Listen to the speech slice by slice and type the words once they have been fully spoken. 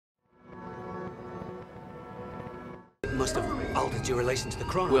must have altered your relation to the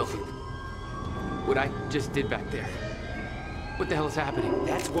Chrono. Will, what I just did back there, what the hell is happening?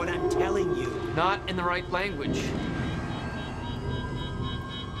 That's what I'm telling you. Not in the right language.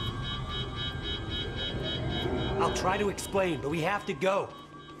 I'll try to explain, but we have to go.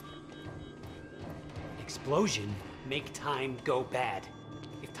 Explosion make time go bad.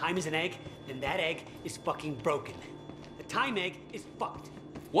 If time is an egg, then that egg is fucking broken. The time egg is fucked.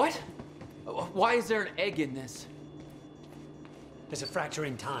 What? Why is there an egg in this? There's a fracture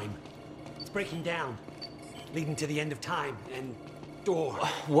in time. It's breaking down, leading to the end of time, and door.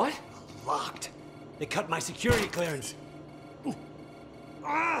 What? Locked. They cut my security clearance.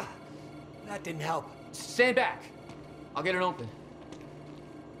 Ah! That didn't help. Stand back. I'll get it open.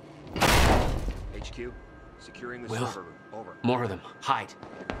 HQ, securing the Will, server room. Over. More of them. Hide.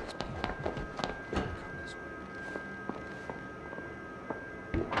 Come this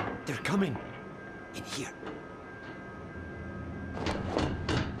way. They're coming. In here.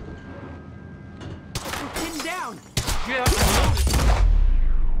 We're pinned down. Yeah.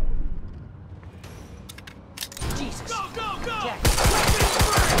 Jesus. Go, go, go! Jack.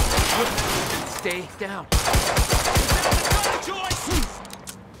 Stay down.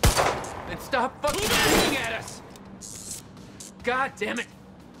 And stop fucking shooting at us! God damn it!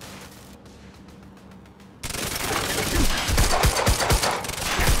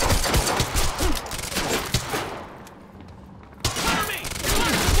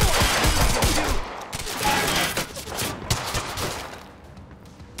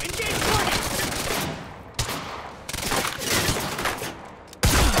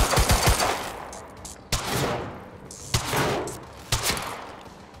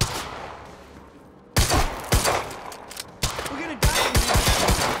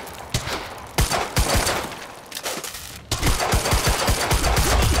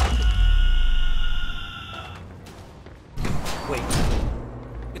 Wait.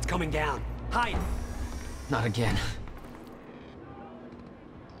 It's coming down. Hide. Not again.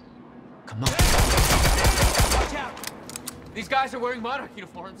 Come on. Watch out. These guys are wearing Monarch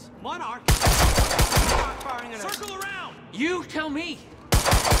uniforms. Monarch. Stop firing at us. Circle around! You tell me!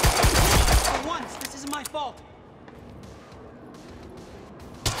 For once, this isn't my fault.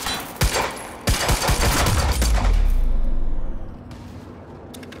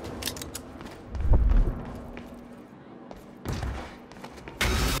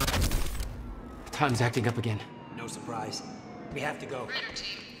 Time's acting up again. No surprise. We have to go. Raider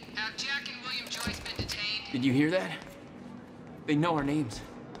team, have Jack and William Joyce been detained? Did you hear that? They know our names.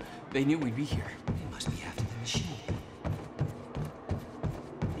 They knew we'd be here. They must be after the machine.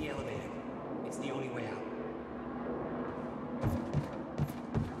 The elevator. It's the only way out.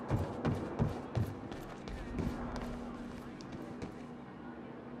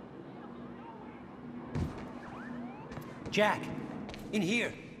 Jack, in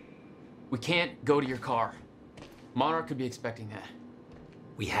here. We can't go to your car. Monarch could be expecting that.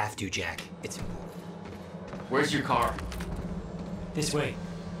 We have to, Jack. It's important. Where's your car? This way.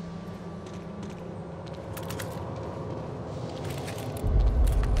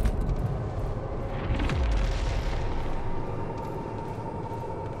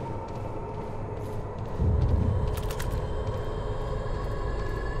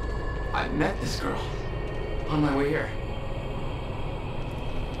 I met this girl on my way here.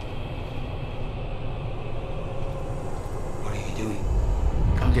 What are you doing?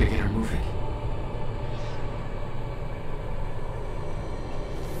 I'm gonna get her moving.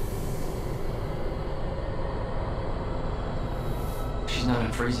 She's not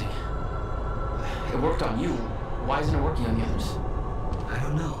unfreezing. It worked on you. Why isn't it working on the others? I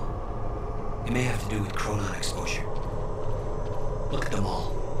don't know. It may have to do with chronon exposure. Look at them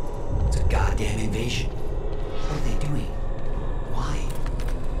all. It's a goddamn invasion. What are they doing? Why?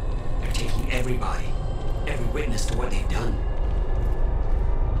 They're taking everybody, every witness to what they've done.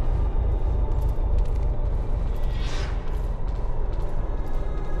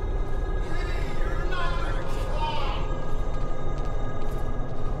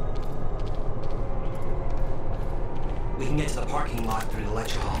 We can get to the parking lot through the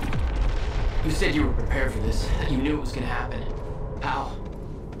lecture hall. You said you were prepared for this. You knew it was gonna happen. How?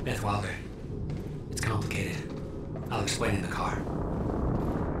 Beth Wilder. It's complicated. I'll explain in the car.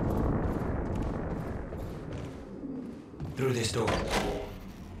 Through this door.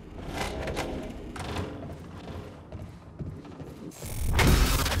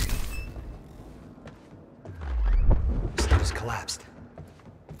 Stuff has collapsed.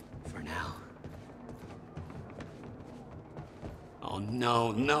 For now. Oh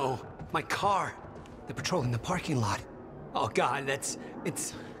no, no. My car. They're patrolling the parking lot. Oh God, it's...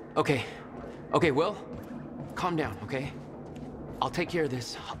 Okay. Okay, Will? calm down, okay? I'll take care of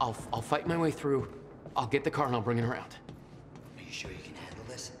this. I'll fight my way through. I'll get the car and I'll bring it around. Are you sure you can handle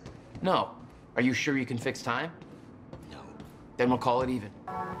this? No. Are you sure you can fix time? No. Then we'll call it even.